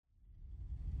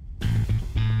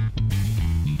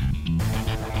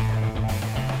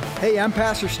Hey, I'm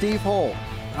Pastor Steve Holt.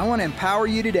 I want to empower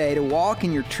you today to walk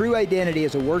in your true identity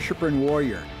as a worshiper and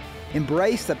warrior.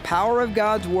 Embrace the power of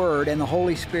God's Word and the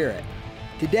Holy Spirit.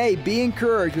 Today, be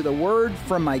encouraged with a word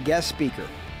from my guest speaker.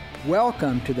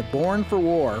 Welcome to the Born for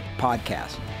War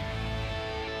podcast.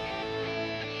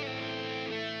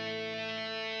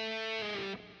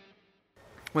 I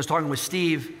was talking with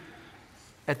Steve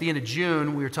at the end of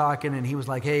June. We were talking, and he was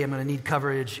like, hey, I'm going to need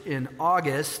coverage in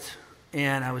August.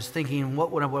 And I was thinking,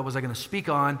 what was I going to speak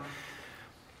on?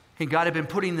 And God had been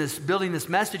building this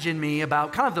message in me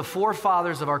about kind of the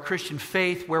forefathers of our Christian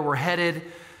faith, where we're headed,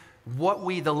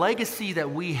 the legacy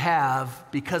that we have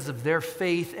because of their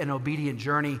faith and obedient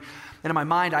journey. And in my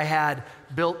mind, I had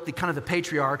built the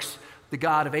patriarchs, the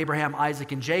God of Abraham,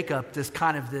 Isaac, and Jacob, this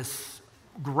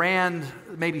grand,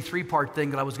 maybe three-part thing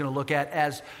that I was going to look at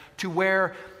as to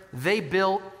where they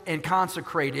built and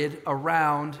consecrated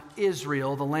around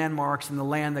Israel, the landmarks and the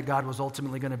land that God was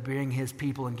ultimately going to bring his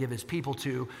people and give his people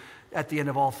to at the end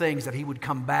of all things, that he would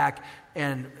come back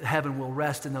and heaven will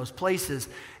rest in those places.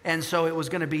 And so it was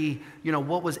going to be,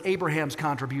 what was Abraham's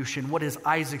contribution? What is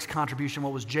Isaac's contribution?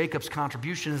 What was Jacob's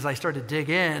contribution? As I started to dig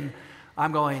in,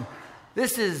 I'm going,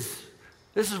 this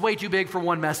is way too big for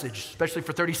one message, especially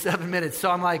for 37 minutes.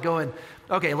 So I'm like going,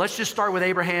 okay, let's just start with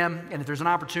Abraham, and if there's an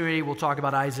opportunity, we'll talk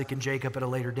about Isaac and Jacob at a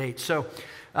later date. So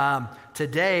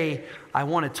today, I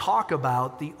want to talk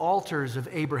about the altars of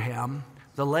Abraham,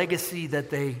 the legacy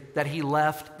that he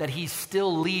left, that he's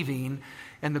still leaving,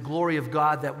 and the glory of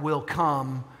God that will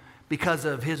come because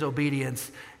of his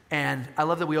obedience. And I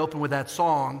love that we open with that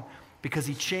song, because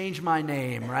he changed my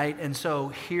name, right? And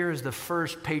so here's the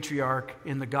first patriarch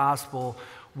in the gospel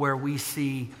where we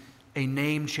see a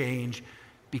name change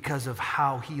because of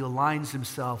how he aligns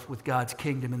himself with God's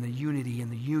kingdom and the unity and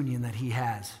the union that he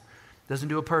has. Doesn't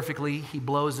do it perfectly, he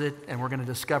blows it, and we're going to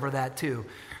discover that too.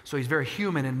 So he's very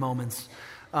human in moments.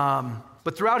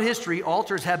 But throughout history,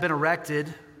 altars have been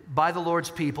erected by the Lord's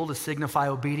people to signify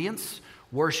obedience,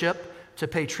 worship, to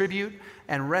pay tribute,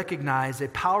 and recognize a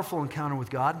powerful encounter with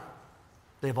God.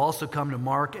 They've also come to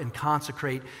mark and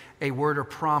consecrate a word or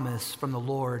promise from the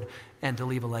Lord and to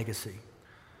leave a legacy.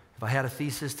 If I had a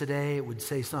thesis today, it would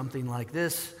say something like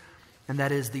this, and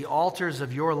that is, the altars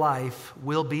of your life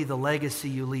will be the legacy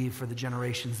you leave for the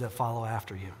generations that follow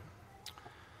after you.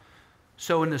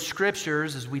 So in the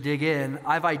scriptures, as we dig in,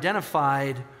 I've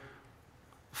identified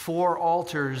 4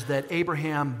 altars that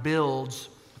Abraham builds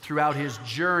throughout his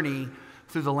journey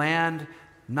through the land,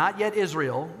 not yet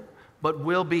Israel, but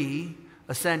will be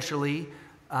essentially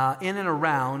in and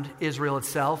around Israel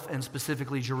itself, and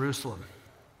specifically Jerusalem.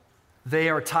 They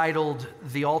are titled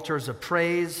the altars of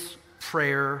praise,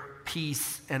 prayer,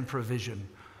 peace, and provision.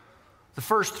 The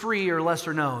first 3 are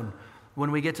lesser known.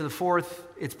 When we get to the 4th,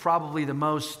 it's probably the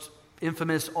most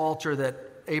infamous altar that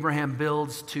Abraham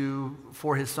builds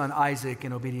for his son Isaac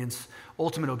in obedience,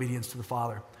 ultimate obedience to the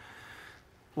Father.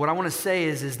 What I want to say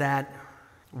is that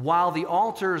while the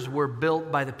altars were built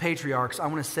by the patriarchs, I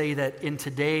want to say that in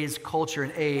today's culture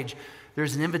and age,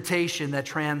 there's an invitation that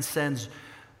transcends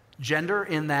gender,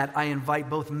 in that I invite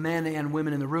both men and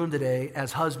women in the room today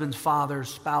as husbands,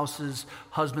 fathers, spouses,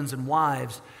 husbands, and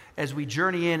wives, as we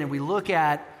journey in and we look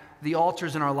at the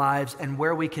altars in our lives and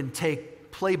where we can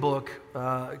take playbook,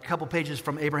 a couple pages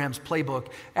from Abraham's playbook,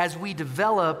 as we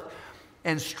develop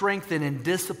and strengthen and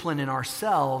discipline in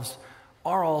ourselves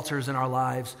our altars in our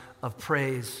lives of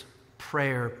praise,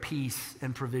 prayer, peace,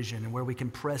 and provision, and where we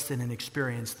can press in and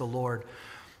experience the Lord.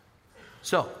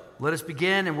 So let us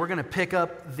begin, and we're going to pick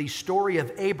up the story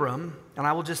of Abram. And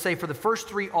I will just say, for the first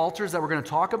 3 altars that we're going to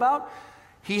talk about,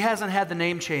 he hasn't had the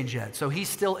name change yet. So he's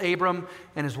still Abram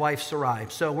and his wife Sarai.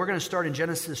 So we're going to start in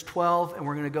Genesis 12, and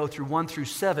we're going to go through 1 through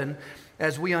 7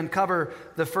 as we uncover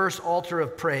the first altar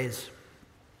of praise.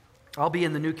 I'll be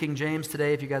in the New King James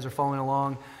today if you guys are following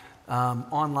along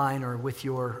online or with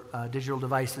your digital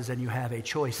devices, and you have a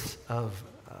choice of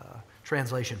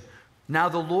translation. Now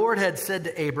the Lord had said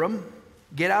to Abram,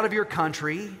 "Get out of your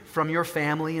country, from your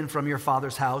family, and from your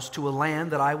father's house to a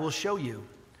land that I will show you."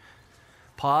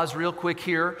 Pause real quick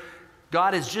here.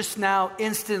 God has just now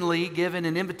instantly given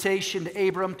an invitation to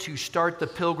Abram to start the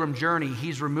pilgrim journey.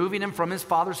 He's removing him from his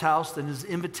father's house, and his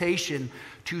invitation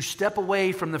to step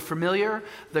away from the familiar,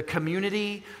 the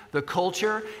community, the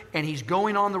culture, and he's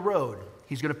going on the road.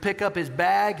 He's going to pick up his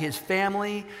bag, his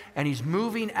family, and he's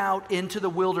moving out into the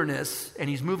wilderness, and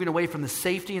he's moving away from the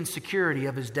safety and security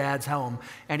of his dad's home,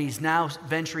 and he's now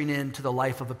venturing into the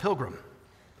life of a pilgrim.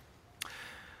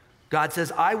 God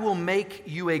says, "I will make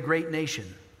you a great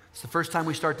nation." It's the first time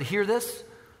we start to hear this,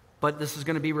 but this is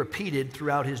going to be repeated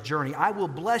throughout his journey. "I will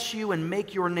bless you and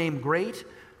make your name great,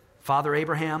 Father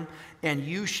Abraham, and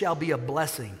you shall be a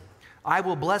blessing. I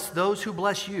will bless those who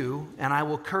bless you, and I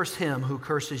will curse him who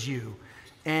curses you.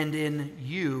 And in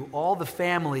you all the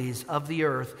families of the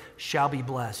earth shall be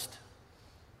blessed.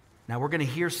 Now we're going to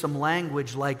hear some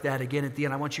language like that again at the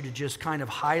end. I want you to just kind of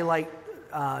highlight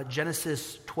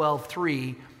Genesis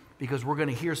 12:3, because we're going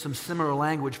to hear some similar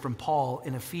language from Paul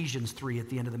in Ephesians 3 at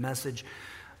the end of the message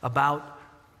about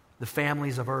the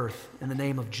families of earth in the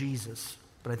name of Jesus.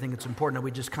 But I think it's important that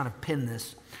we just kind of pin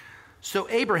this. So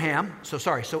Abram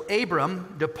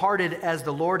departed as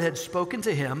the Lord had spoken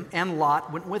to him, and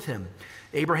Lot went with him.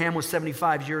 Abraham was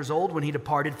 75 years old when he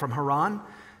departed from Haran.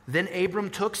 Then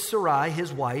Abram took Sarai,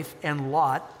 his wife, and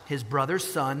Lot, his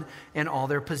brother's son, and all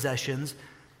their possessions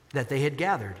that they had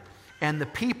gathered, and the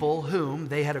people whom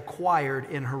they had acquired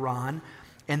in Haran,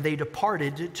 and they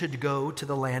departed to go to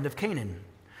the land of Canaan.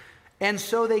 And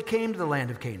so they came to the land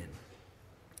of Canaan.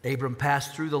 Abram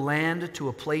passed through the land to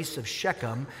a place of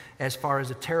Shechem as far as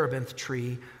a terebinth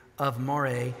tree of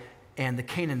Moreh, and the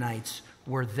Canaanites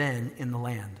were then in the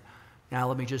land. Now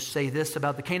let me just say this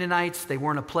about the Canaanites. They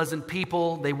weren't a pleasant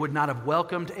people. They would not have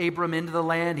welcomed Abram into the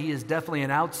land. He is definitely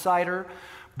an outsider,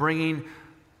 bringing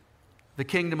the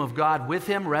kingdom of God with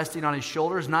him, resting on his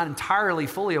shoulders, not entirely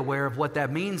fully aware of what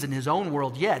that means in his own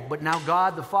world yet. But now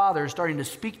God the Father is starting to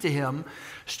speak to him,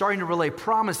 starting to relay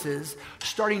promises,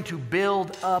 starting to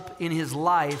build up in his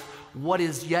life what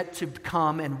is yet to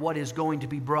come and what is going to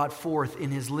be brought forth in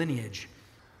his lineage.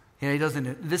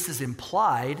 And this is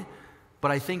implied, but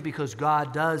I think because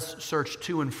God does search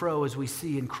to and fro, as we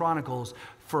see in Chronicles,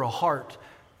 for a heart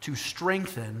to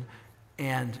strengthen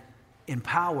and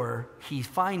empower, he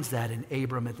finds that in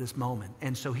Abram at this moment.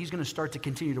 And so he's going to start to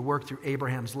continue to work through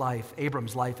Abram's life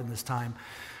in this time.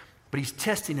 But he's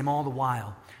testing him all the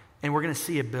while. And we're going to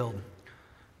see it build.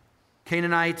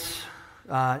 Canaanites,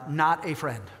 not a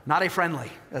friend, not a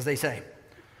friendly, as they say.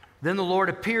 Then the Lord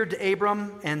appeared to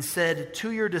Abram and said,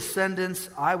 to your descendants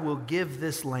I will give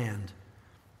this land.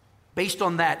 Based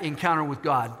on that encounter with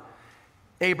God,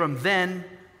 Abram then,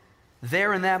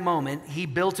 there in that moment, he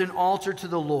built an altar to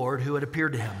the Lord who had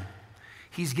appeared to him.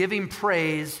 He's giving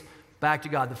praise back to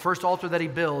God. The first altar that he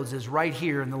builds is right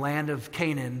here in the land of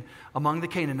Canaan, among the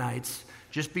Canaanites,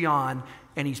 just beyond,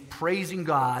 and he's praising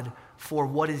God for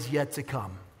what is yet to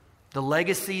come, the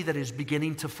legacy that is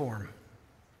beginning to form.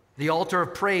 The altar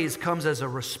of praise comes as a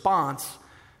response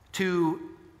to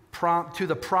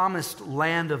the promised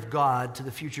land of God to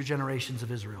the future generations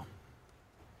of Israel.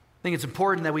 I think it's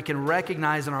important that we can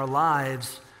recognize in our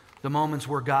lives the moments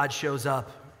where God shows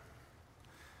up.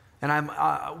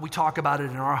 And we talk about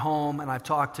it in our home, and I've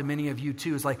talked to many of you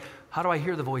too. It's like, how do I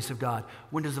hear the voice of God?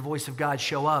 When does the voice of God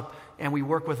show up? And we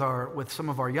work with some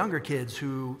of our younger kids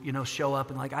who, show up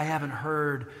and like, I haven't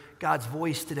heard God's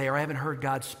voice today, or I haven't heard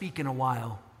God speak in a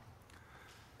while.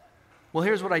 Well,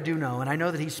 here's what I do know, and I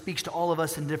know that he speaks to all of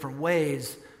us in different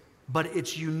ways, but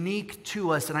it's unique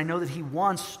to us, and I know that he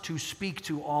wants to speak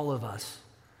to all of us.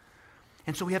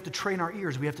 And so we have to train our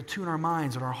ears, we have to tune our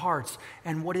minds and our hearts.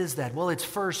 And what is that? Well, it's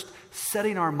first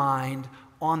setting our mind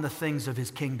on the things of his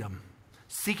kingdom,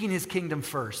 seeking his kingdom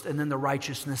first, and then the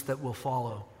righteousness that will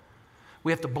follow.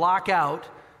 We have to block out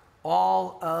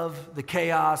all of the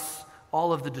chaos,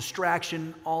 all of the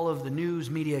distraction, all of the news,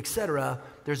 media, etc.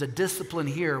 There's a discipline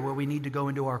here where we need to go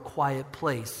into our quiet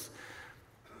place.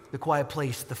 The quiet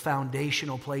place, the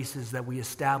foundational places that we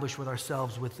establish with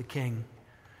ourselves with the King.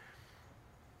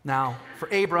 Now, for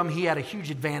Abram, he had a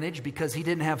huge advantage because he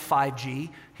didn't have 5G.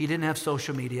 He didn't have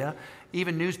social media.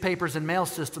 Even newspapers and mail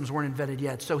systems weren't invented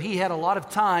yet. So he had a lot of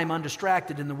time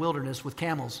undistracted in the wilderness with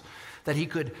camels that he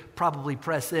could probably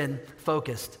press in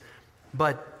focused.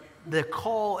 But the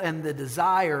call and the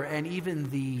desire and even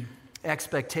the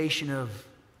expectation of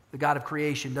the God of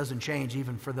creation doesn't change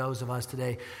even for those of us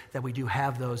today that we do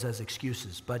have those as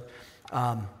excuses. But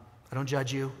I don't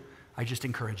judge you. I just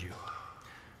encourage you.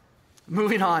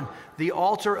 Moving on, the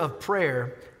altar of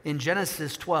prayer in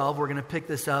Genesis 12, we're going to pick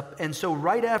this up. And so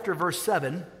right after verse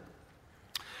 7,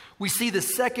 we see the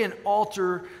second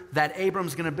altar that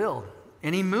Abram's going to build.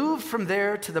 And he moved from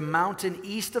there to the mountain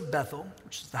east of Bethel,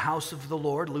 which is the house of the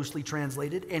Lord, loosely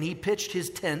translated. And he pitched his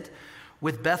tent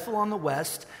with Bethel on the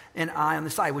west and Ai on the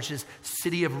side, which is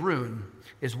city of ruin,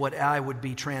 is what Ai would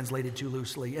be translated to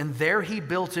loosely. And there he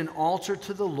built an altar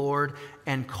to the Lord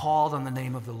and called on the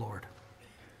name of the Lord.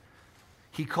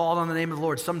 He called on the name of the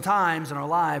Lord. Sometimes in our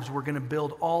lives, we're going to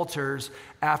build altars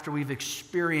after we've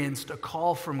experienced a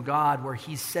call from God where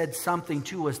he said something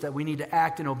to us that we need to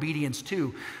act in obedience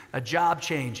to, a job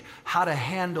change, how to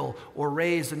handle or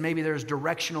raise, and maybe there's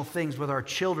directional things with our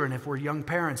children if we're young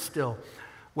parents still,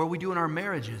 what we do in our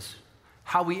marriages,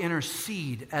 how we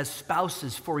intercede as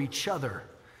spouses for each other.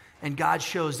 And God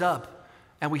shows up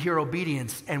and we hear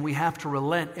obedience, and we have to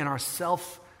relent in our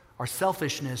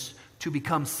selfishness to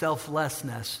become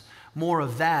selflessness. More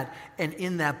of that, and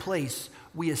in that place,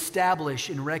 we establish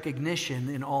in recognition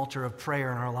an altar of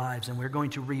prayer in our lives, and we're going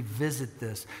to revisit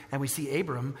this. And we see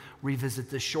Abram revisit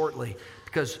this shortly,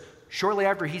 because shortly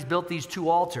after he's built these two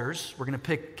altars, we're going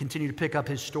to continue to pick up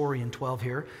his story in 12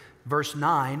 here. Verse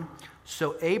 9,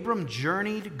 so Abram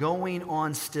journeyed going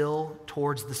on still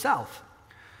towards the south.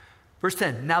 Verse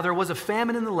 10, now there was a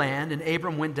famine in the land, and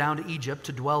Abram went down to Egypt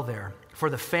to dwell there. For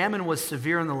the famine was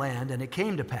severe in the land, and it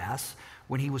came to pass,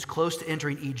 when he was close to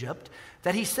entering Egypt,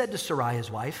 that he said to Sarai his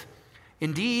wife,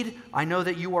 indeed, I know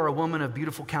that you are a woman of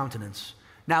beautiful countenance.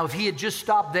 Now, if he had just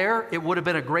stopped there, it would have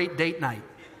been a great date night.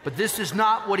 But this is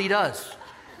not what he does.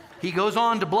 He goes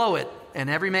on to blow it, and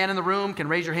every man in the room can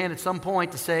raise your hand at some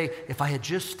point to say, if I had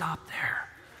just stopped there.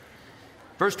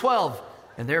 Verse 12,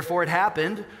 and therefore it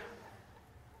happened,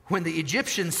 when the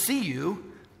Egyptians see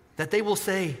you, that they will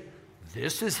say,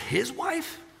 this is his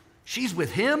wife? She's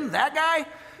with him, that guy?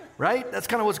 Right? That's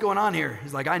kind of what's going on here.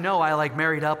 He's like, I know I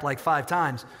married up 5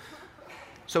 times.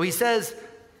 So he says,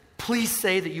 please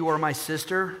say that you are my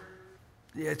sister.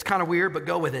 It's kind of weird, but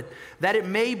go with it. That it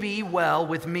may be well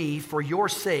with me for your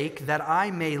sake, that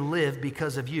I may live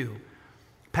because of you.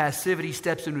 Passivity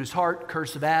steps into his heart.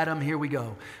 Curse of Adam. Here we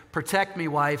go. Protect me,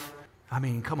 wife. I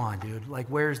mean, come on, dude.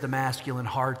 Where's the masculine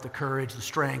heart, the courage, the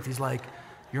strength? He's like,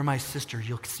 you're my sister.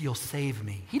 You'll save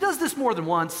me. He does this more than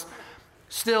once.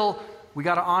 Still, we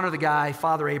got to honor the guy,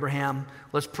 Father Abraham.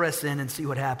 Let's press in and see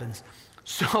what happens.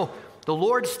 So the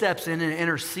Lord steps in and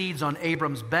intercedes on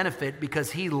Abram's benefit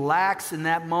because he lacks in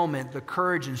that moment the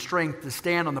courage and strength to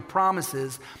stand on the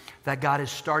promises that God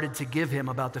has started to give him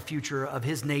about the future of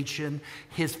his nation,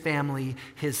 his family,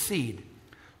 his seed.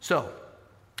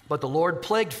 But the Lord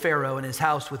plagued Pharaoh and his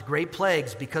house with great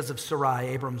plagues because of Sarai,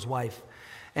 Abram's wife.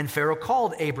 And Pharaoh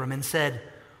called Abram and said,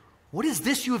 what is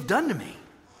this you have done to me?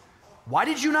 Why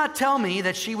did you not tell me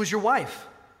that she was your wife?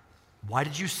 Why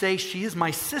did you say she is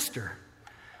my sister?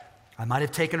 I might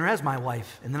have taken her as my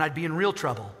wife, and then I'd be in real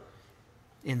trouble.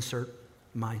 Insert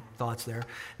my thoughts there.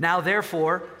 Now,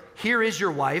 therefore, here is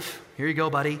your wife. Here you go,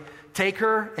 buddy. Take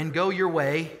her and go your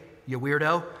way, you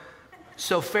weirdo.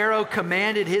 So Pharaoh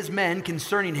commanded his men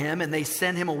concerning him, and they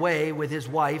sent him away with his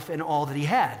wife and all that he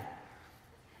had.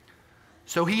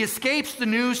 So he escapes the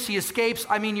noose,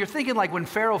 I mean, you're thinking when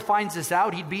Pharaoh finds this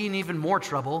out, he'd be in even more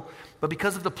trouble. But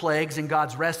because of the plagues and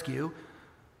God's rescue,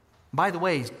 by the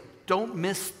way, don't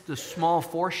miss the small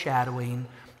foreshadowing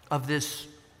of this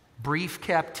brief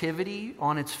captivity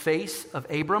on its face of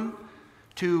Abram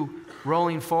to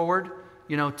rolling forward,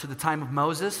 to the time of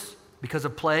Moses. Because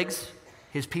of plagues,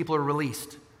 his people are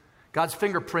released. God's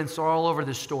fingerprints are all over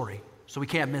this story, so we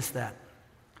can't miss that.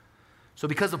 So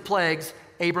because of plagues,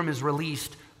 Abram is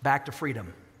released back to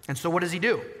freedom. And so what does he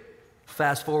do?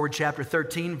 Fast forward chapter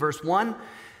 13, verse 1.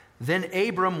 Then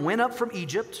Abram went up from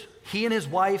Egypt, he and his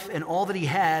wife and all that he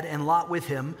had, and Lot with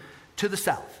him, to the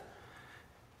south.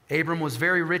 Abram was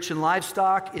very rich in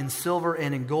livestock, in silver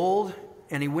and in gold,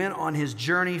 and he went on his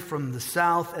journey from the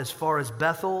south as far as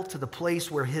Bethel to the place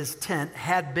where his tent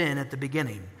had been at the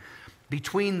beginning,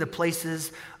 between the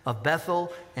places of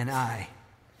Bethel and Ai,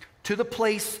 to the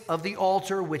place of the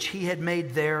altar which he had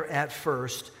made there at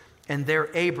first, and there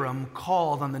Abram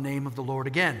called on the name of the Lord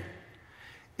again.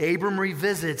 Abram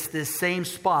revisits this same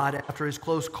spot after his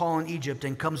close call in Egypt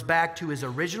and comes back to his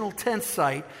original tent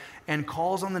site and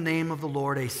calls on the name of the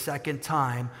Lord a second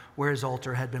time where his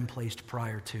altar had been placed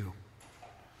prior to.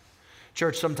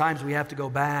 Church, sometimes we have to go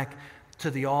back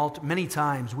to the altar. Many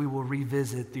times we will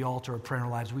revisit the altar of prayer in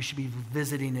our lives. We should be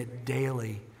visiting it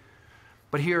daily.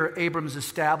 But here, Abram's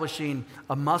establishing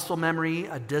a muscle memory,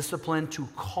 a discipline to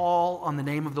call on the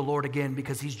name of the Lord again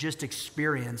because he's just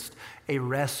experienced a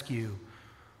rescue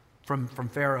from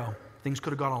Pharaoh. Things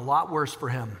could have gone a lot worse for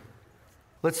him.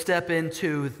 Let's step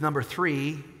into number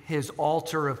 3, his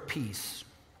altar of peace.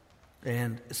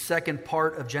 And the second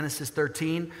part of Genesis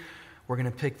 13, we're going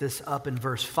to pick this up in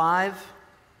verse 5.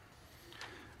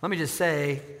 Let me just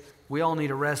say, we all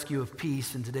need a rescue of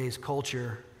peace in today's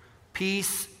culture.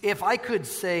 Peace, if I could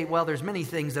say, well, there's many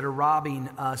things that are robbing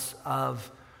us of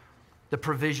the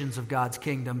provisions of God's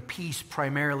kingdom. Peace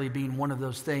primarily being one of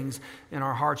those things in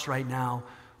our hearts right now.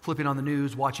 Flipping on the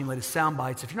news, watching latest sound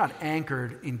bites. If you're not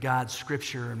anchored in God's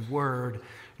scripture and word,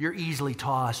 you're easily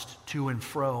tossed to and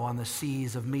fro on the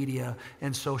seas of media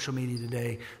and social media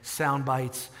today. Sound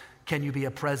bites. Can you be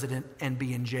a president and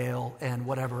be in jail and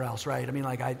whatever else, right? I mean,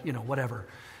 whatever.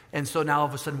 And so now all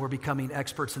of a sudden we're becoming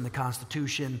experts in the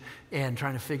Constitution and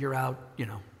trying to figure out,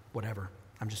 whatever.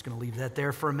 I'm just going to leave that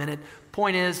there for a minute.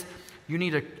 Point is, you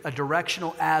need a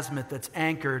directional azimuth that's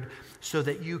anchored so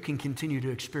that you can continue to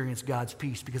experience God's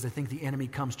peace, because I think the enemy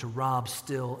comes to rob,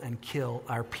 steal, and kill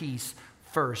our peace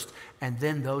first, and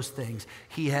then those things.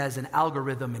 He has an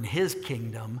algorithm in his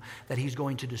kingdom that he's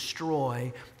going to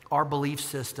destroy our belief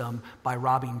system by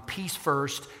robbing peace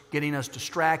first, getting us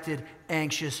distracted,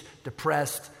 anxious,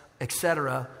 depressed,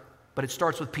 etc. But it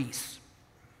starts with peace.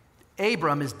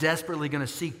 Abram is desperately going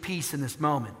to seek peace in this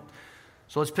moment.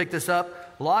 So let's pick this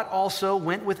up. Lot also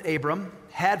went with Abram,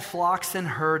 had flocks and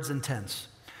herds and tents.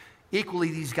 Equally,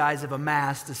 these guys have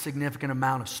amassed a significant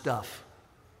amount of stuff: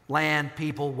 land,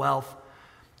 people, wealth.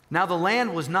 Now the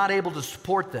land was not able to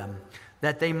support them,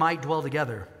 that they might dwell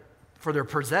together, for their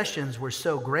possessions were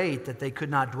so great that they could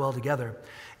not dwell together.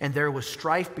 And there was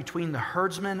strife between the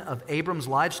herdsmen of Abram's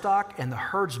livestock and the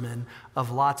herdsmen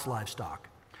of Lot's livestock.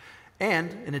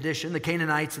 And in addition, the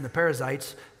Canaanites and the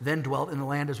Perizzites then dwelt in the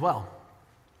land as well.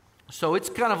 So it's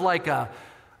kind of like a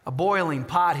boiling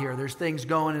pot here. There's things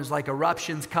going, there's like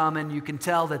eruptions coming. You can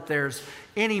tell that there's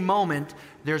any moment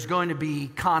there's going to be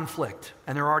conflict,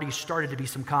 and there already started to be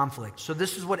some conflict. So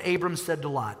this is what Abram said to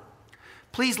Lot: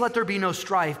 "Please let there be no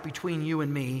strife between you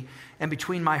and me, and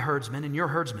between my herdsmen and your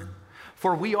herdsmen,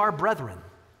 for we are brethren."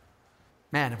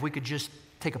 Man, if we could just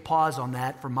take a pause on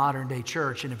that for modern day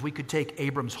church, and if we could take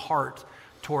Abram's heart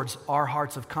towards our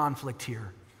hearts of conflict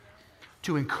here,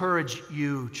 to encourage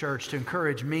you, church, to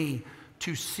encourage me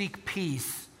to seek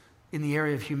peace in the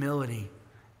area of humility.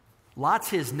 Lot's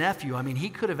his nephew. I mean, he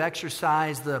could have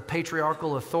exercised the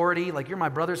patriarchal authority, like, you're my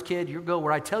brother's kid, you go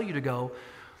where I tell you to go.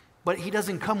 But he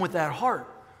doesn't come with that heart.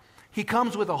 He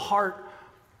comes with a heart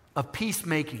of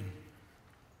peacemaking.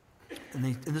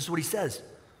 And this is what he says: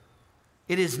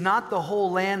 "It is not the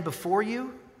whole land before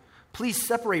you. Please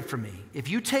separate from me. If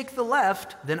you take the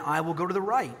left, then I will go to the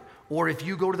right. Or if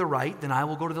you go to the right, then I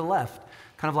will go to the left."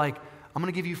 Kind of like, I'm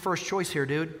going to give you first choice here,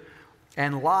 dude.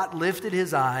 And Lot lifted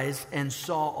his eyes and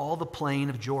saw all the plain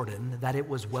of Jordan, that it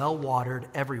was well watered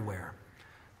everywhere.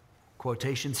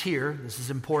 Quotations here, this is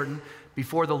important.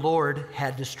 "Before the Lord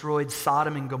had destroyed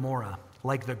Sodom and Gomorrah,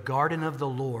 like the garden of the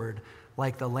Lord,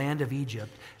 like the land of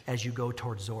Egypt, as you go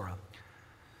towards Zorah."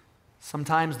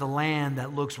 Sometimes the land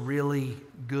that looks really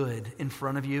good in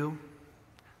front of you,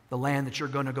 the land that you're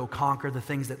going to go conquer, the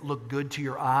things that look good to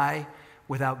your eye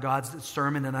without God's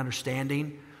discernment and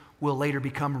understanding, will later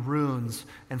become ruins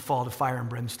and fall to fire and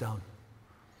brimstone.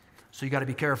 So you got to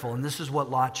be careful. And this is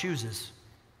what Lot chooses.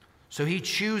 So he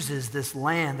chooses this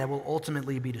land that will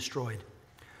ultimately be destroyed.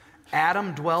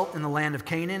 Adam dwelt in the land of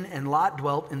Canaan, and Lot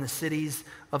dwelt in the cities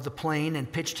of the plain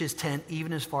and pitched his tent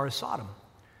even as far as Sodom.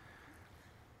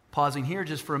 Pausing here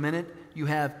just for a minute, you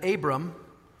have Abram,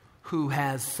 who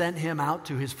has sent him out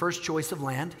to his first choice of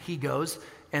land. He goes,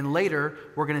 and later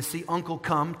we're going to see Uncle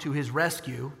come to his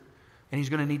rescue, and he's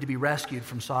going to need to be rescued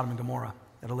from Sodom and Gomorrah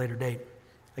at a later date.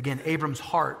 Again, Abram's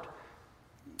heart,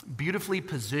 beautifully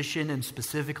positioned and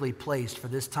specifically placed for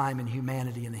this time in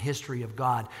humanity in the history of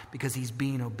God, because he's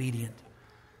being obedient.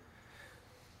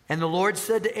 "And the Lord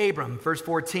said to Abram," verse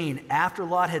 14, "after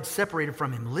Lot had separated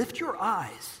from him, lift your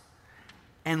eyes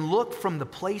and look from the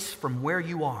place from where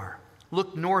you are.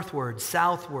 Look northward,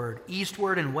 southward,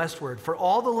 eastward, and westward. For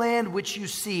all the land which you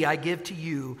see I give to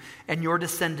you and your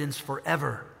descendants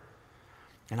forever.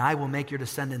 And I will make your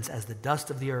descendants as the dust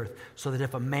of the earth, so that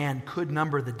if a man could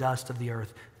number the dust of the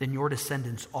earth, then your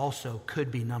descendants also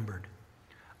could be numbered.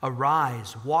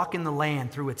 Arise, walk in the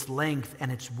land through its length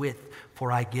and its width,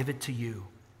 for I give it to you."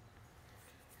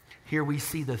 Here we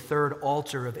see the third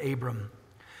altar of Abram.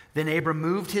 "Then Abram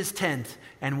moved his tent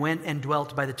and went and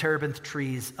dwelt by the terebinth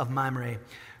trees of Mamre,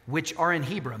 which are in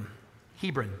Hebron,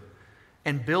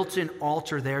 and built an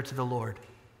altar there to the Lord."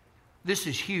 This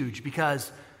is huge,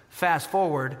 because fast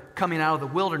forward, coming out of the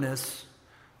wilderness,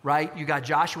 right? You got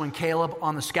Joshua and Caleb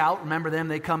on the scout. Remember them?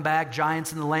 They come back,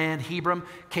 giants in the land, Hebron.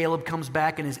 Caleb comes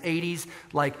back in his 80s,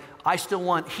 like, I still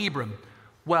want Hebron.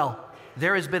 Well,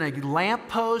 there has been a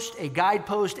lamppost, a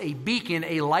guidepost, a beacon,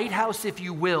 a lighthouse, if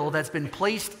you will, that's been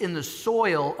placed in the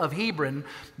soil of Hebron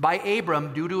by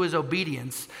Abram due to his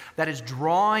obedience, that is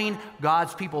drawing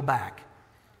God's people back.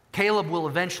 Caleb will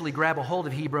eventually grab a hold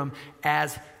of Hebron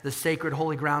as the sacred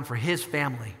holy ground for his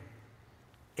family.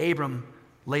 Abram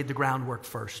laid the groundwork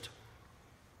first.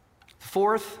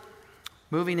 Fourth,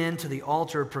 moving into the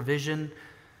altar of provision,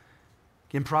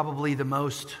 again, probably the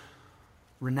most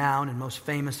renowned and most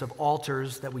famous of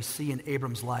altars that we see in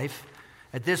Abram's life.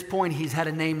 At this point, he's had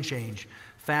a name change.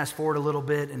 Fast forward a little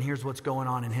bit, and here's what's going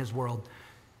on in his world.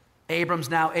 Abram's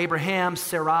now Abraham.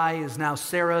 Sarai is now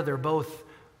Sarah. They're both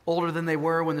older than they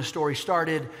were when the story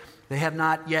started. They have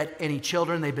not yet any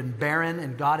children. They've been barren,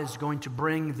 and God is going to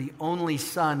bring the only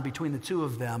son between the two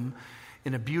of them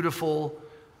in a beautiful,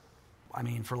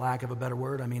 for lack of a better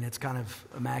word, it's kind of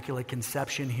immaculate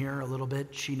conception here a little bit.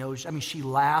 She knows, she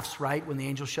laughs, right, when the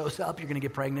angel shows up. You're going to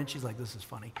get pregnant. She's like, this is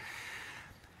funny.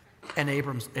 And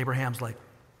Abraham's like,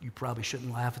 you probably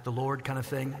shouldn't laugh at the Lord kind of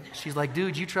thing. She's like,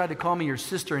 dude, you tried to call me your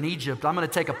sister in Egypt. I'm going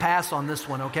to take a pass on this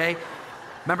one, okay?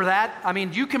 Remember that?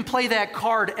 You can play that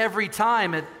card every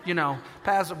time at,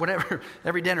 pass, whatever,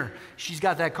 every dinner. She's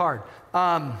got that card.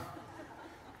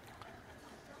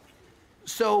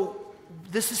 So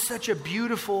this is such a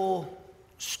beautiful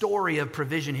story of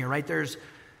provision here, right? There's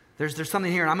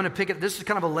something here, and I'm going to pick it. This is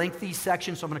kind of a lengthy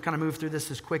section, so I'm going to kind of move through this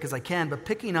as quick as I can. But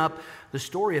picking up the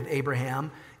story of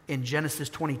Abraham in Genesis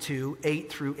 22,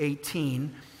 8 through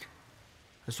 18,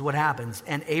 this is what happens.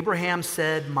 And Abraham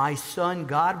said, my son,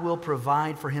 God will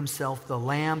provide for himself the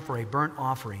lamb for a burnt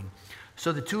offering.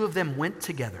 So the two of them went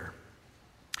together.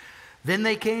 Then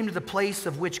they came to the place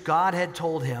of which God had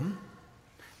told him.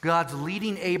 God's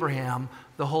leading Abraham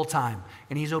the whole time,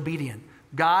 and he's obedient.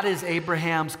 God is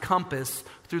Abraham's compass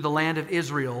through the land of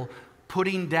Israel,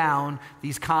 putting down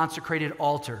these consecrated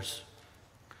altars.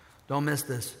 Don't miss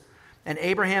this. And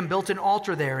Abraham built an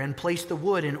altar there and placed the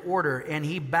wood in order, and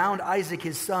he bound Isaac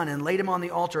his son and laid him on the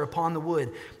altar upon the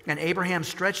wood. And Abraham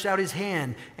stretched out his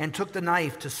hand and took the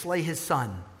knife to slay his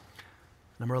son.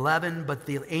 Number 11, but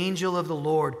the angel of the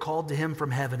Lord called to him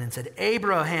from heaven and said,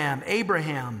 Abraham,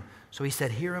 Abraham. So he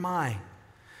said, here am I.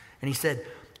 And he said,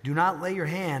 do not lay your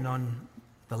hand on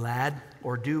the lad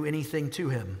or do anything to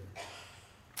him.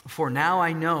 For now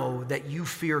I know that you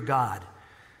fear God,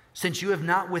 since you have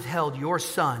not withheld your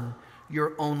son,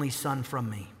 your only son, from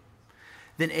me.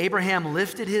 Then Abraham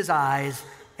lifted his eyes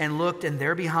and looked, and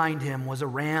there behind him was a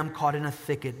ram caught in a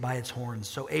thicket by its horns.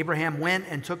 So Abraham went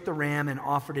and took the ram and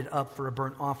offered it up for a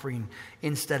burnt offering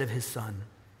instead of his son.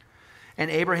 And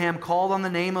Abraham called on the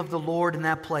name of the Lord in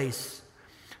that place.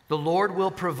 The Lord will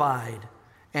provide,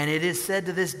 and it is said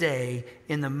to this day,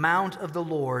 in the mount of the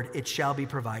Lord it shall be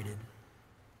provided.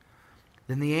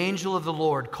 Then the angel of the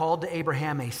Lord called to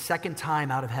Abraham a second time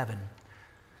out of heaven.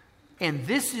 And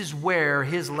this is where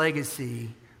his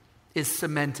legacy is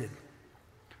cemented.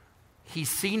 He's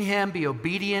seen him be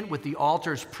obedient with the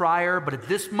altars prior, but at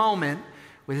this moment,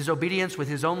 with his obedience with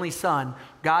his only son,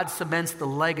 God cements the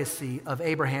legacy of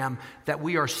Abraham that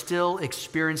we are still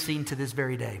experiencing to this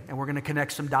very day. And we're going to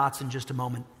connect some dots in just a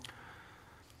moment.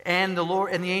 And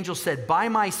the angel said, by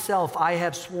myself I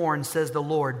have sworn, says the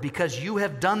Lord, because you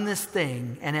have done this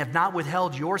thing and have not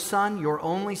withheld your son, your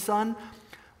only son,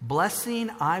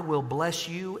 blessing I will bless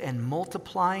you, and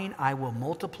multiplying I will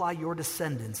multiply your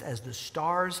descendants as the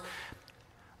stars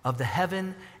of the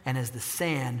heaven and as the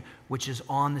sand which is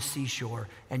on the seashore.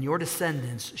 And your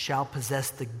descendants shall possess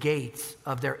the gates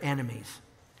of their enemies.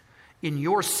 In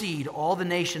your seed all the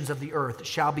nations of the earth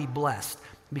shall be blessed,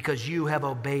 because you have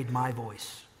obeyed my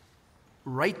voice.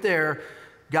 Right there,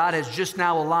 God has just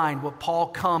now aligned what Paul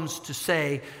comes to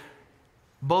say,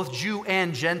 both Jew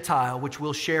and Gentile, which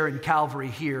we'll share in Calvary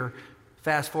here,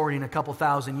 fast forwarding a couple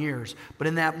thousand years. But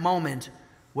in that moment,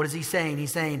 what is he saying?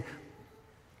 He's saying,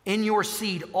 in your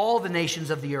seed, all the nations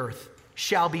of the earth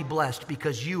shall be blessed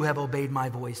because you have obeyed my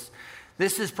voice.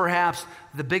 This is perhaps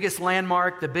the biggest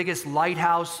landmark, the biggest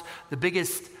lighthouse, the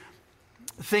biggest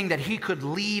thing that he could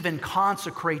leave and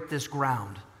consecrate this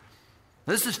ground.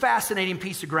 Now, this is a fascinating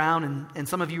piece of ground, and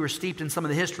some of you are steeped in some of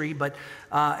the history, but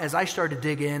as I started to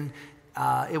dig in,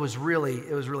 it was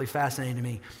really fascinating to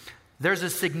me. There's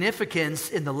a significance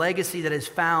in the legacy that is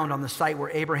found on the site where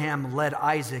Abraham led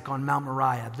Isaac on Mount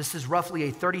Moriah. This is roughly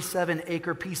a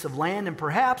 37-acre piece of land and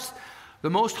perhaps the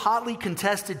most hotly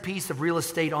contested piece of real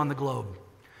estate on the globe.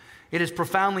 It is a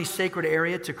profoundly sacred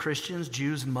area to Christians,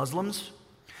 Jews, and Muslims.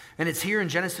 And it's here in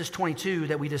Genesis 22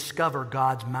 that we discover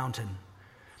God's mountain.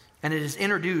 And it is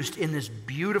introduced in this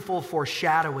beautiful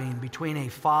foreshadowing between a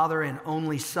father and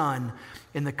only son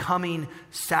in the coming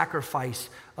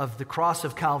sacrifice of the cross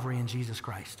of Calvary in Jesus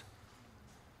Christ.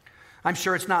 I'm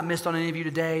sure it's not missed on any of you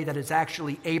today that it's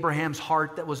actually Abraham's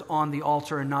heart that was on the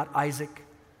altar and not Isaac.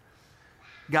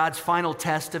 God's final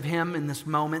test of him in this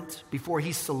moment before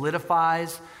he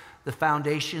solidifies the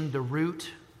foundation, the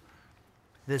root,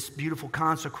 this beautiful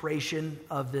consecration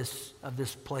of this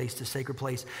place, this sacred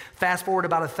place. Fast forward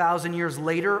about 1,000 years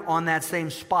later, on that same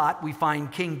spot, we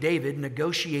find King David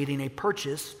negotiating a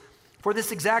purchase for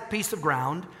this exact piece of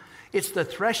ground. It's the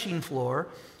threshing floor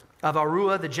of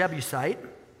Aruah the Jebusite,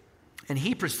 and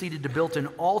he proceeded to build an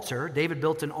altar. David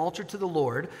built an altar to the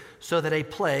Lord so that a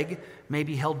plague may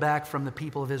be held back from the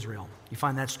people of Israel. You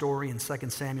find that story in 2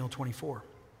 Samuel 24.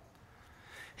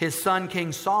 His son,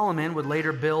 King Solomon, would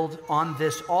later build on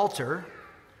this altar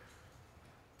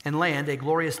and land a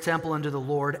glorious temple unto the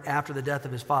Lord after the death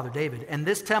of his father David. And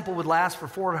this temple would last for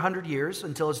 400 years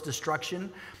until its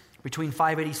destruction between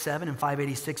 587 and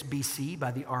 586 BC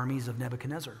by the armies of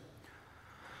Nebuchadnezzar.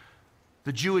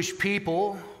 The Jewish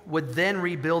people would then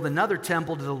rebuild another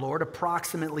temple to the Lord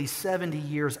approximately 70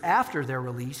 years after their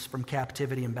release from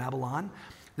captivity in Babylon.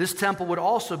 This temple would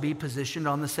also be positioned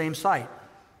on the same site.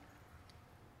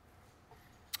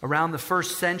 Around the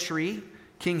 1st century,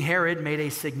 King Herod made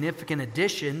a significant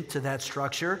addition to that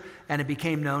structure, and it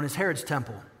became known as Herod's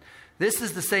Temple. This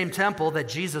is the same temple that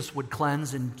Jesus would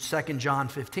cleanse in 2 John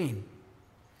 15.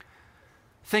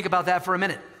 Think about that for a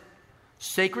minute.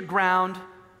 Sacred ground,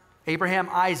 Abraham,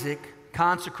 Isaac,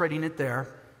 consecrating it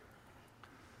there.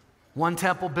 One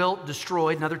temple built,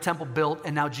 destroyed, another temple built,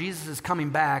 and now Jesus is coming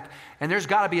back. And there's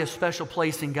got to be a special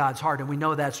place in God's heart. And we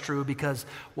know that's true because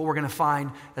what we're going to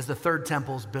find as the third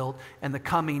temple is built and the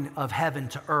coming of heaven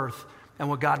to earth and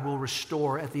what God will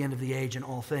restore at the end of the age in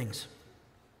all things.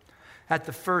 At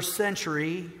the 1st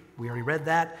century, we already read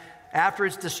that, after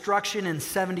its destruction in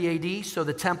 70 AD, so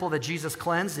the temple that Jesus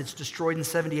cleansed, it's destroyed in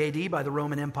 70 AD by the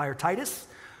Roman Empire Titus.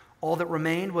 All that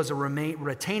remained was a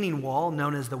retaining wall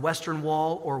known as the Western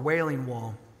Wall or Wailing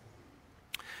Wall.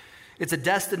 It's a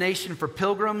destination for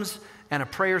pilgrims and a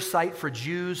prayer site for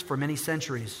Jews for many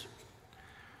centuries.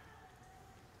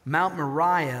 Mount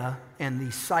Moriah and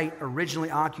the site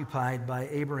originally occupied by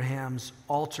Abraham's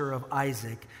altar of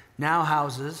Isaac now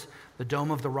houses the Dome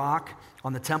of the Rock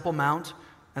on the Temple Mount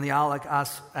and the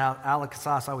Al-Aqsa,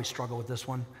 I always struggle with this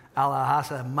one,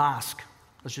 Al-Aqsa Mosque.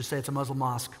 Let's just say it's a Muslim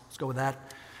mosque. Let's go with that.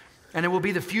 And it will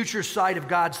be the future site of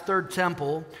God's third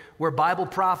temple where Bible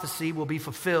prophecy will be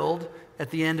fulfilled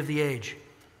at the end of the age.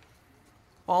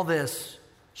 All this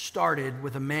started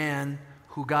with a man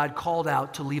who God called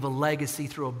out to leave a legacy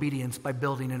through obedience by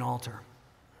building an altar.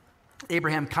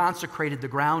 Abraham consecrated the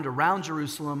ground around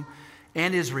Jerusalem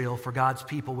and Israel for God's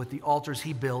people with the altars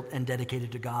he built and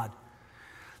dedicated to God.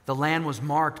 The land was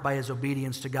marked by his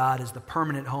obedience to God as the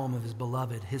permanent home of his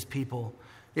beloved, his people.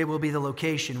 It will be the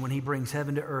location when he brings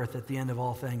heaven to earth at the end of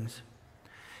all things.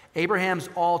 Abraham's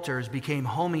altars became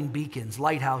homing beacons,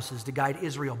 lighthouses to guide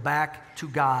Israel back to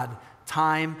God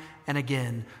time and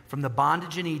again, from the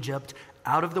bondage in Egypt,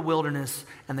 out of the wilderness,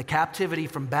 and the captivity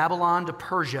from Babylon to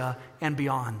Persia and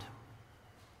beyond.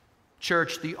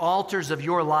 Church, the altars of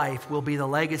your life will be the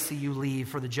legacy you leave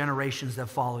for the generations that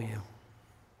follow you.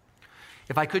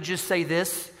 If I could just say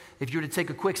this, if you were to take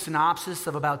a quick synopsis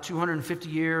of about 250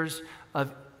 years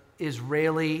of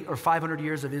Israeli, or 500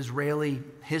 years of Israeli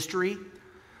history,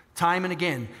 time and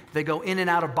again, they go in and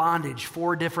out of bondage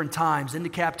 4 different times, into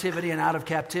captivity and out of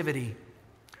captivity.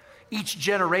 Each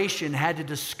generation had to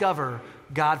discover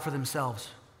God for themselves.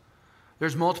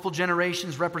 There's multiple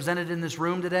generations represented in this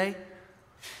room today,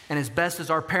 and as best as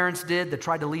our parents did that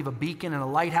tried to leave a beacon and a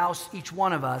lighthouse, each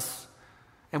one of us,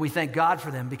 and we thank God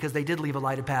for them because they did leave a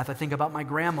lighted path. I think about my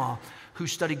grandma who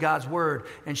studied God's word,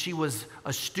 and she was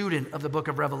a student of the book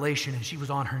of Revelation, and she was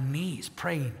on her knees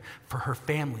praying for her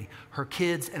family, her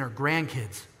kids and her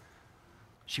grandkids.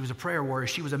 She was a prayer warrior.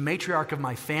 She was a matriarch of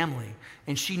my family,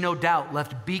 and she no doubt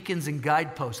left beacons and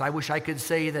guideposts. I wish I could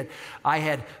say that I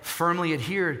had firmly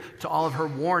adhered to all of her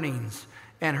warnings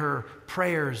and her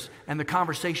prayers and the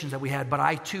conversations that we had, but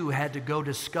I too had to go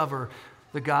discover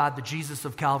the God, the Jesus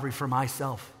of Calvary for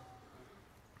myself.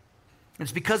 And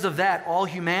it's because of that, all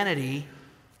humanity,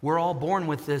 we're all born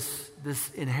with this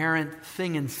inherent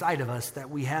thing inside of us that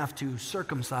we have to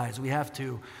circumcise, we have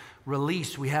to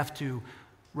release, we have to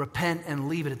repent and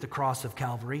leave it at the cross of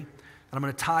Calvary. And I'm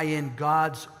going to tie in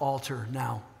God's altar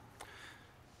now.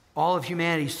 All of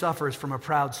humanity suffers from a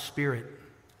proud spirit,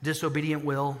 disobedient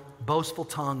will, boastful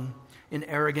tongue, an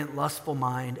arrogant, lustful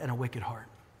mind, and a wicked heart.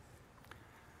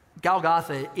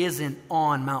 Golgotha isn't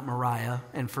on Mount Moriah,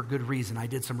 and for good reason. I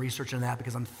did some research on that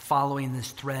because I'm following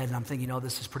this thread, and I'm thinking, oh,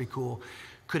 this is pretty cool.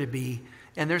 Could it be?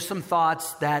 And there's some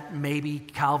thoughts that maybe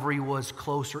Calvary was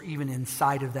closer, even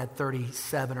inside of that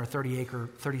 37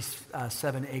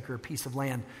 acre piece of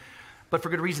land. But for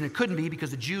good reason, it couldn't be, because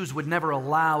the Jews would never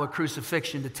allow a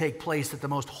crucifixion to take place at the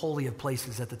most holy of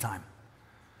places at the time.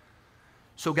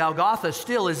 So Golgotha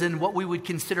still is in what we would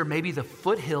consider maybe the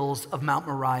foothills of Mount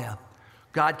Moriah.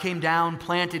 God came down,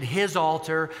 planted his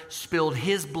altar, spilled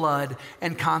his blood,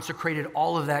 and consecrated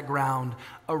all of that ground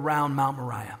around Mount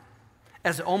Moriah,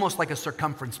 as almost like a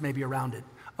circumference maybe around it,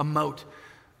 a moat,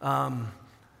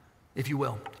 if you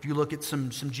will. If you look at some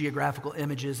geographical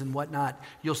images and whatnot,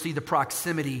 you'll see the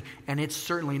proximity, and it's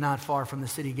certainly not far from the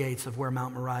city gates of where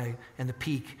Mount Moriah and the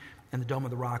peak and the Dome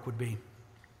of the Rock would be,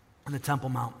 and the Temple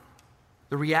Mount.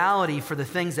 The reality for the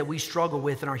things that we struggle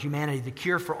with in our humanity, the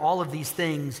cure for all of these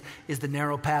things is the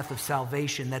narrow path of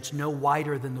salvation that's no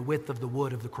wider than the width of the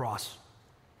wood of the cross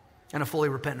and a fully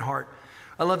repentant heart.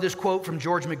 I love this quote from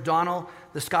George MacDonald,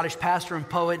 the Scottish pastor and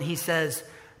poet, and he says,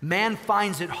 "Man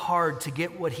finds it hard to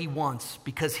get what he wants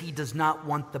because he does not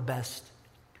want the best.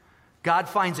 God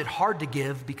finds it hard to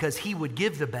give because he would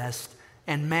give the best,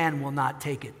 and man will not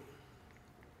take it."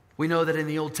 We know that in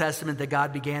the Old Testament that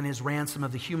God began his ransom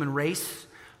of the human race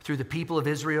through the people of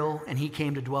Israel, and he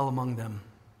came to dwell among them.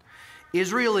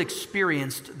 Israel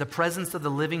experienced the presence of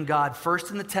the living God first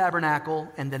in the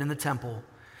tabernacle and then in the temple.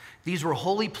 These were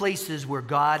holy places where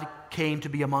God came to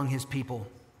be among his people.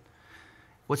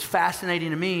 What's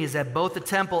fascinating to me is that both the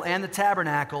temple and the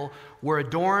tabernacle were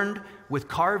adorned with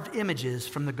carved images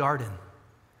from the garden,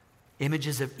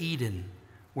 images of Eden,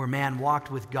 where man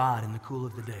walked with God in the cool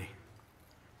of the day.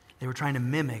 They were trying to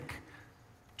mimic,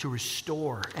 to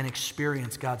restore and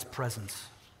experience God's presence.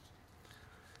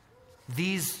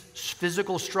 These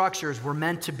physical structures were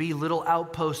meant to be little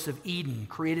outposts of Eden,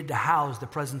 created to house the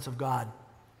presence of God.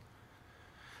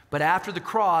 But after the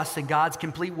cross and God's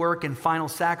complete work and final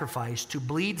sacrifice to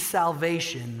bleed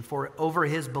salvation over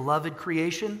his beloved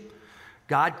creation,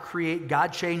 God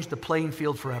changed the playing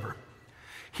field forever.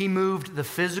 He moved the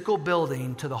physical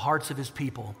building to the hearts of his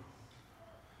people.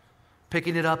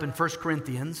 Picking it up in 1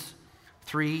 Corinthians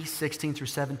 3, 16 through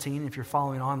 17. If you're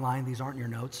following online, these aren't in your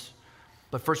notes.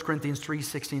 But 1 Corinthians 3,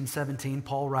 16, 17,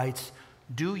 Paul writes,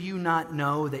 "Do you not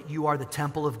know that you are the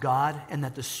temple of God and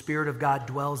that the Spirit of God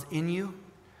dwells in you?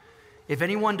 If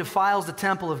anyone defiles the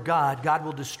temple of God, God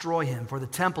will destroy him, for the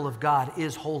temple of God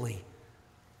is holy.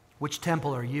 Which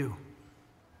temple are you?"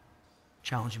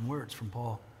 Challenging words from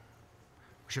Paul.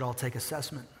 We should all take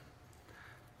assessment.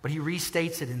 But he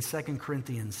restates it in 2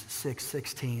 Corinthians 6,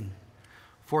 16.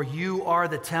 "For you are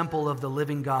the temple of the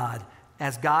living God.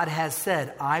 As God has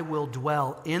said, I will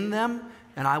dwell in them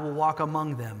and I will walk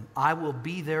among them. I will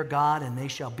be their God and they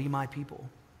shall be my people."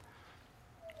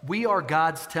 We are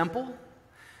God's temple.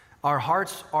 Our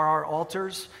hearts are our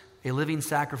altars, a living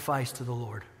sacrifice to the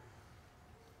Lord.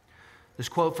 This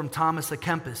quote from Thomas à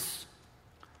Kempis: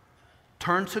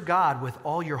 "Turn to God with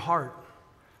all your heart.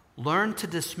 Learn to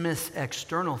dismiss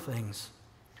external things,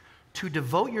 to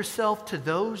devote yourself to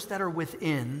those that are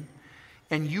within,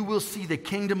 and you will see the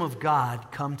kingdom of God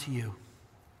come to you."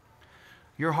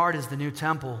 Your heart is the new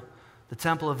temple, the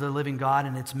temple of the living God,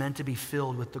 and it's meant to be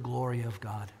filled with the glory of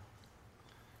God.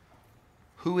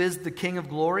 Who is the King of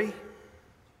glory?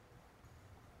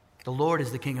 The Lord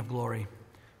is the King of glory.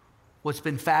 What's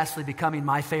been fastly becoming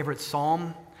my favorite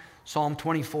psalm, Psalm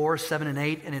 24, 7 and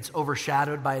 8, and it's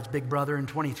overshadowed by its big brother in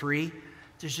 23.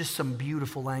 There's just some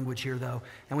beautiful language here, though.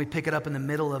 And we pick it up in the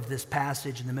middle of this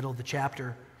passage, in the middle of the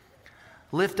chapter.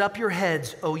 "Lift up your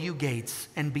heads, O you gates,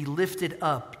 and be lifted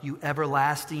up, you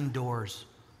everlasting doors."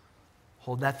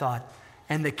 Hold that thought.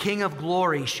 "And the King of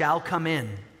glory shall come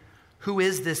in." Who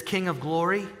is this King of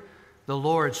glory? The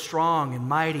Lord strong and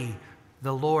mighty,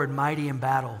 the Lord mighty in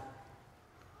battle.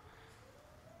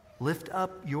 "Lift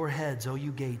up your heads, O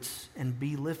you gates, and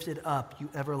be lifted up, you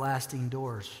everlasting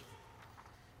doors."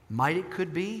 Might it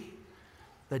could be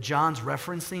that John's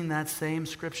referencing that same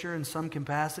scripture in some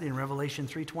capacity in Revelation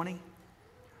 3:20?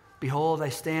 "Behold, I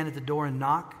stand at the door and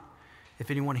knock.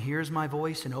 If anyone hears my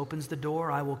voice and opens the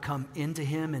door, I will come into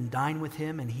him and dine with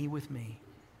him and he with me."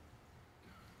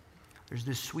 There's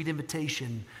this sweet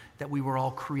invitation that we were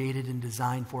all created and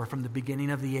designed for from the beginning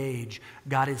of the age.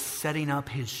 God is setting up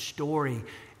his story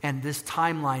and this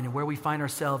timeline, and where we find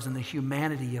ourselves in the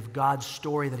humanity of God's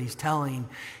story that he's telling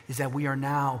is that we are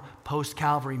now,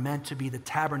 post-Calvary, meant to be the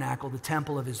tabernacle, the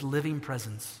temple of his living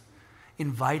presence,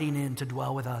 inviting in to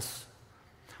dwell with us.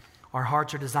 Our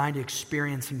hearts are designed to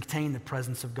experience and contain the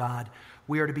presence of God.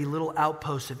 We are to be little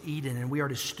outposts of Eden, and we are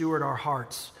to steward our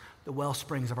hearts, the well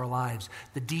springs of our lives,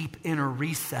 the deep inner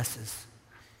recesses,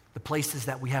 the places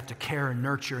that we have to care and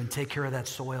nurture and take care of that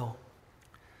soil.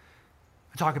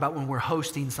 I talk about when we're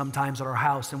hosting sometimes at our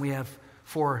house and we have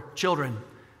 4 children,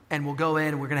 and we'll go in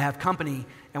and we're going to have company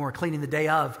and we're cleaning the day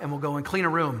of, and we'll go and clean a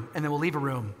room and then we'll leave a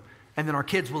room, and then our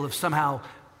kids will have somehow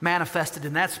manifested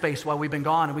in that space while we've been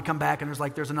gone, and we come back and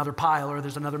there's another pile or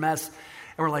there's another mess,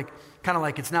 and we're like, kind of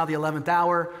like it's now the 11th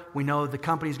hour. We know the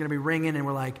company's going to be ringing, and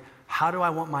we're like, how do I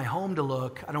want my home to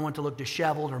look? I don't want it to look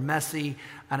disheveled or messy,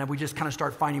 and we just kind of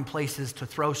start finding places to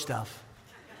throw stuff.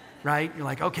 Right? You're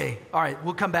like, okay, all right,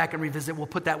 we'll come back and revisit. We'll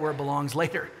put that where it belongs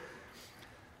later.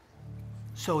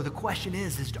 So the question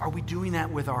is are we doing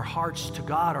that with our hearts to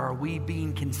God, or are we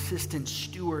being consistent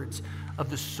stewards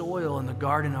of the soil and the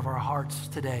garden of our hearts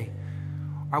today?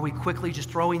 Are we quickly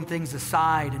just throwing things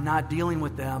aside and not dealing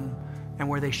with them, and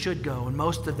where they should go. And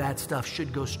most of that stuff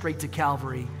should go straight to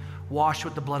Calvary, washed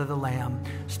with the blood of the Lamb,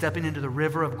 stepping into the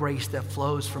river of grace that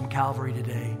flows from Calvary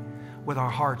today with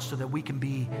our hearts so that we can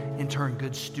be, in turn,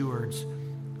 good stewards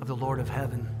of the Lord of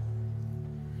heaven.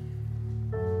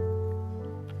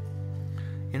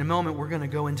 In a moment, we're going to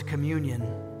go into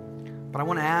communion. But I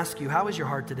want to ask you, how is your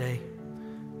heart today?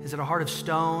 Is it a heart of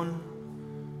stone,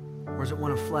 or is it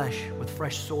one of flesh with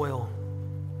fresh soil,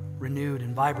 renewed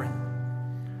and vibrant?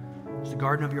 Is the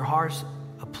garden of your heart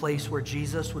a place where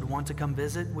Jesus would want to come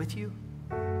visit with you?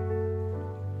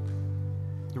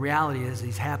 The reality is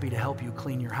he's happy to help you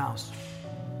clean your house.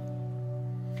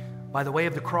 By the way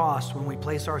of the cross, when we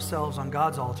place ourselves on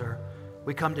God's altar,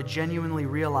 we come to genuinely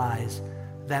realize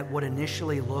that what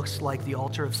initially looks like the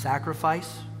altar of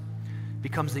sacrifice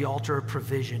becomes the altar of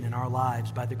provision in our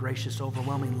lives by the gracious,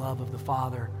 overwhelming love of the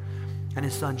Father and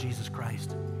his Son, Jesus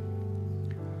Christ.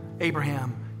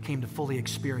 Abraham came to fully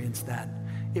experience that.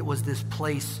 It was this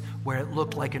place where it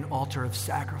looked like an altar of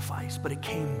sacrifice, but it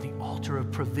came the altar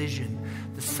of provision,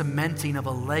 the cementing of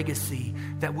a legacy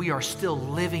that we are still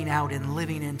living out and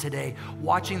living in today,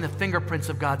 watching the fingerprints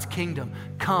of God's kingdom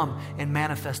come and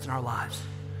manifest in our lives.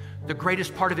 The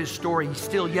greatest part of his story is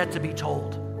still yet to be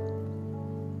told.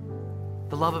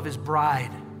 The love of his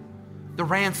bride, the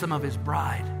ransom of his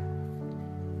bride.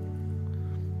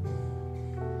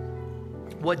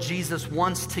 What Jesus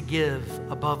wants to give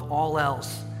above all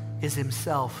else is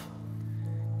himself,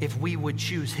 if we would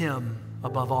choose him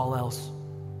above all else.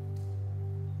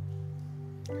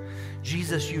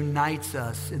 Jesus unites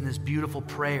us in this beautiful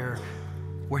prayer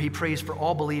where he prays for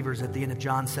all believers at the end of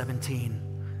John 17.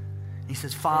 He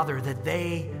says, Father, that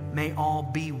they may all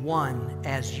be one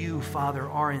as you, Father,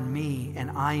 are in me and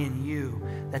I in you,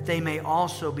 that they may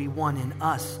also be one in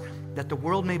us, that the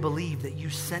world may believe that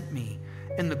you sent me.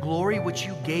 And the glory which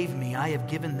you gave me, I have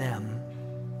given them,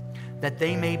 that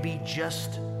they may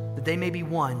be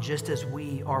one, just as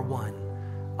we are one.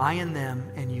 I in them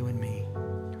and you in me.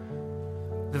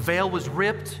 The veil was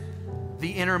ripped. The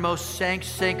innermost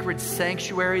sacred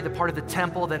sanctuary, the part of the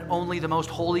temple that only the most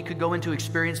holy could go into,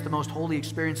 experience the most holy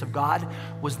experience of God,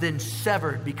 was then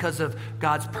severed because of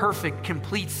God's perfect,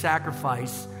 complete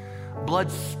sacrifice, blood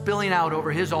spilling out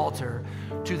over his altar,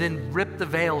 to then rip the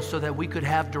veil so that we could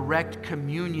have direct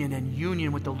communion and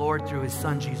union with the Lord through his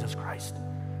Son, Jesus Christ.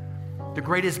 The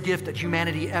greatest gift that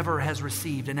humanity ever has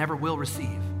received and ever will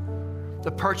receive.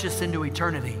 The purchase into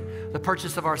eternity, the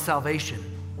purchase of our salvation.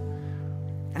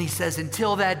 And he says,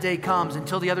 until that day comes,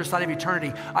 until the other side of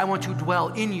eternity, I want to dwell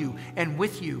in you and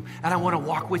with you, and I want to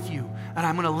walk with you, and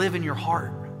I'm going to live in your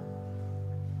heart.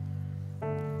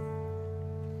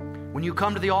 When you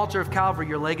come to the altar of Calvary,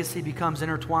 your legacy becomes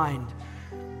intertwined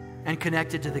and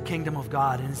connected to the kingdom of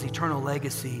God and his eternal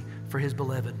legacy for his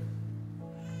beloved.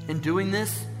 In doing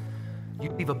this, you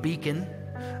leave a beacon,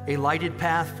 a lighted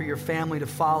path for your family to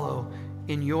follow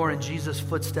in your and Jesus'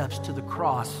 footsteps to the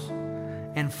cross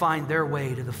and find their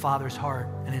way to the Father's heart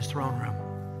and his throne room.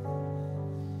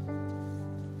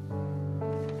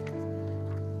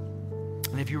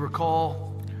 And if you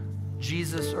recall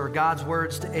Jesus or God's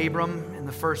words to Abram in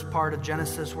the first part of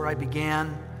Genesis where I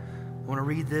began, I want to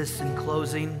read this in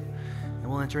closing, and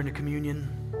we'll enter into communion.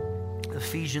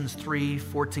 Ephesians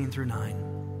 3:14 through 9.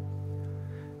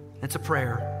 It's a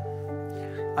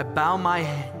prayer. I bow my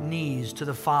knees to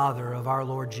the Father of our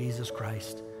Lord Jesus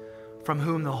Christ, from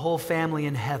whom the whole family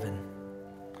in heaven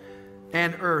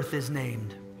and earth is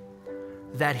named,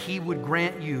 that he would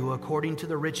grant you, according to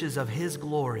the riches of his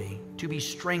glory, to be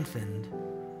strengthened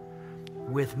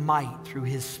with might through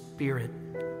his Spirit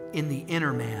in the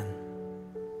inner man,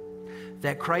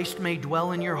 that Christ may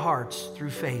dwell in your hearts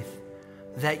through faith,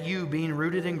 that you, being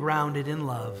rooted and grounded in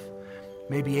love,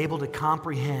 may be able to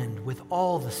comprehend with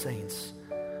all the saints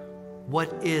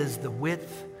what is the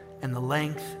width and the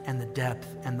length and the depth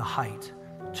and the height,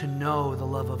 to know the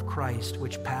love of Christ,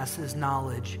 which passes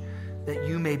knowledge, that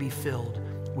you may be filled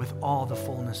with all the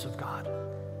fullness of God.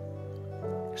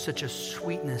 Such a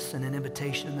sweetness and an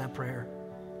invitation in that prayer.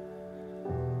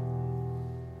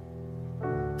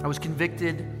 I was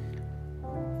convicted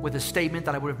with a statement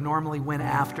that I would have normally went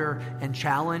after and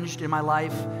challenged in my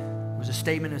life. It was a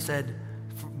statement that said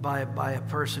by a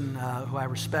person who I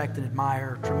respect and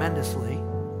admire tremendously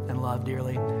and love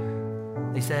dearly.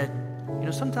 They said,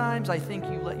 sometimes I think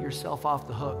you let yourself off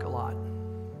the hook a lot.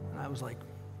 And I was like,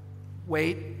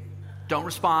 wait, don't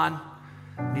respond.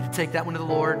 I need to take that one to the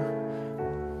Lord.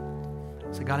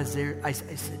 I said, God is there. I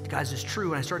said, guys, it's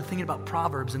true. And I started thinking about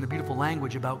Proverbs and the beautiful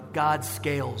language about God's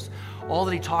scales. All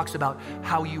that he talks about,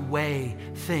 how you weigh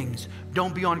things.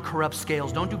 Don't be on corrupt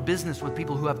scales. Don't do business with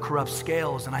people who have corrupt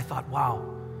scales. And I thought,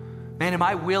 wow, Man, am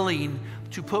I willing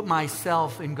to put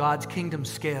myself in God's kingdom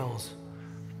scales?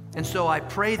 And so I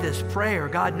pray this prayer,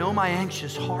 God, know my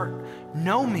anxious heart.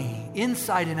 Know me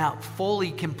inside and out,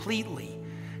 fully, completely.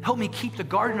 Help me keep the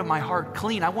garden of my heart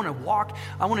clean. I want to walk,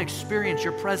 I want to experience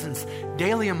your presence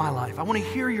daily in my life. I want to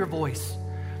hear your voice.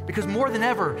 Because more than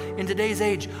ever in today's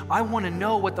age, I want to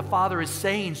know what the Father is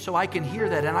saying so I can hear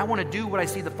that. And I want to do what I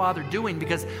see the Father doing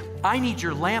because I need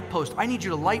your lamppost. I need you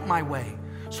to light my way.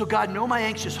 So God, know my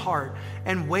anxious heart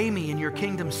and weigh me in your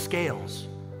kingdom scales.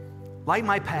 Light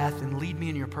my path and lead me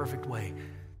in your perfect way.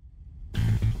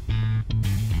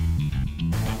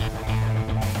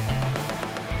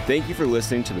 Thank you for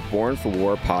listening to the Born for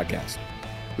War podcast.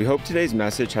 We hope today's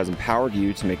message has empowered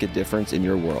you to make a difference in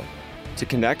your world. To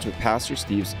connect with Pastor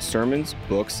Steve's sermons,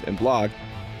 books, and blog,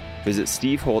 visit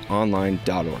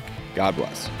steveholtonline.org. God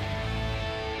bless.